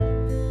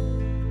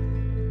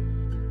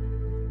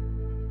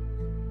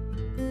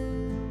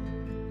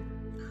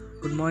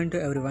Good morning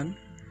to everyone.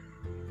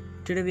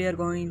 Today we are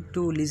going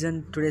to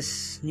listen to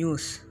today's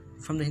news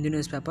from the Hindu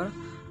newspaper.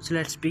 So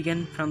let's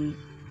begin from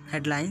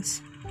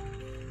headlines.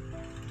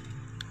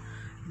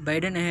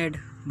 Biden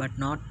ahead but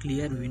not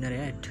clear winner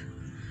yet.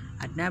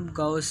 Arnab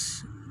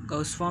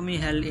Goswami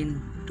held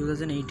in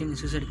 2018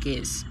 suicide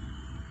case.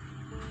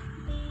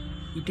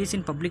 It is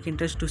in public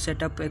interest to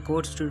set up a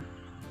court to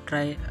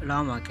try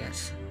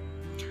lawmakers.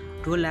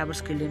 12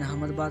 laborers killed in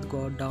Ahmedabad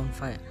got down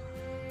fire.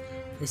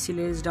 SC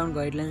lays down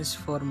guidelines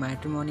for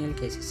matrimonial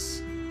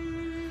cases.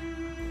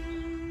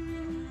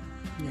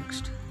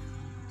 Next,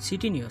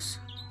 City News.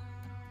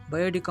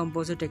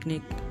 Biodecomposer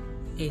technique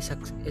a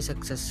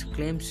success,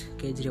 claims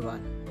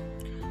Kejriwal.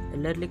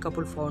 Elderly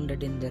couple found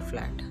dead in their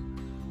flat.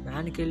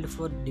 Man killed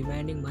for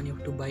demanding money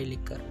to buy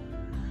liquor.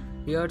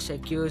 Riots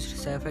accused,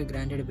 Saifai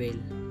granted bail.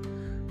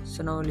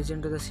 So now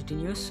listen to the City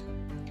News.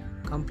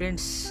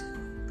 Complaints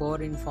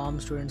pour in form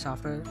students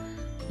after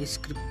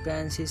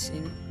discrepancies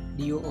in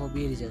DOOB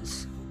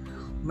results.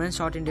 Women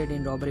shot and dead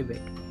in robbery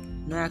bed.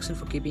 No action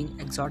for keeping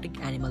exotic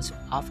animals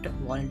after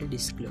voluntary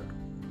disclosure.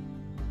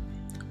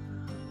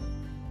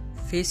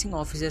 Facing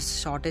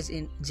officers shortage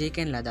in JK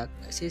and Ladakh,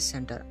 says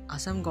Center.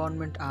 Assam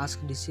government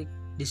asked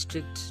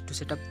districts to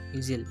set up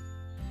UZIL.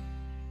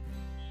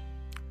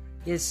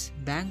 Yes,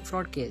 bank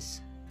fraud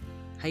case.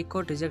 High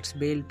Court rejects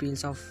bail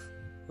appeals of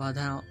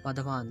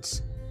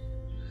Vadhavans.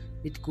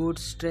 With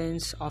goods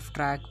trains off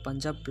track,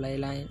 Punjab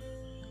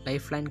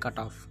lifeline cut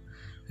off.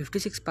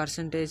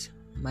 56%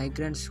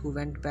 migrants who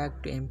went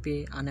back to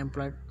MP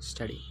unemployed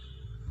study.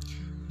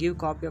 Give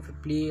copy of a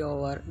plea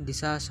over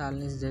Disha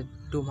Shalini's death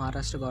to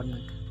Maharashtra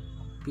government.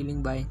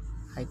 Appealing by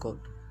High Court.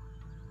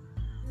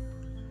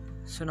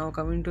 So now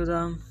coming to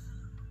the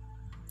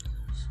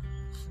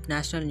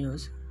national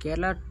news.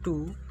 Kerala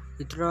 2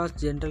 withdraws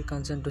general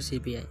consent to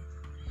CBI.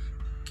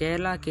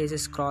 Kerala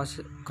cases cross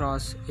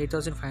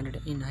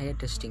 8,500 in higher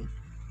testing.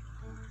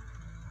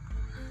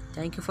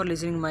 Thank you for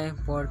listening my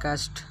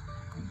podcast.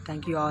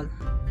 Thank you all.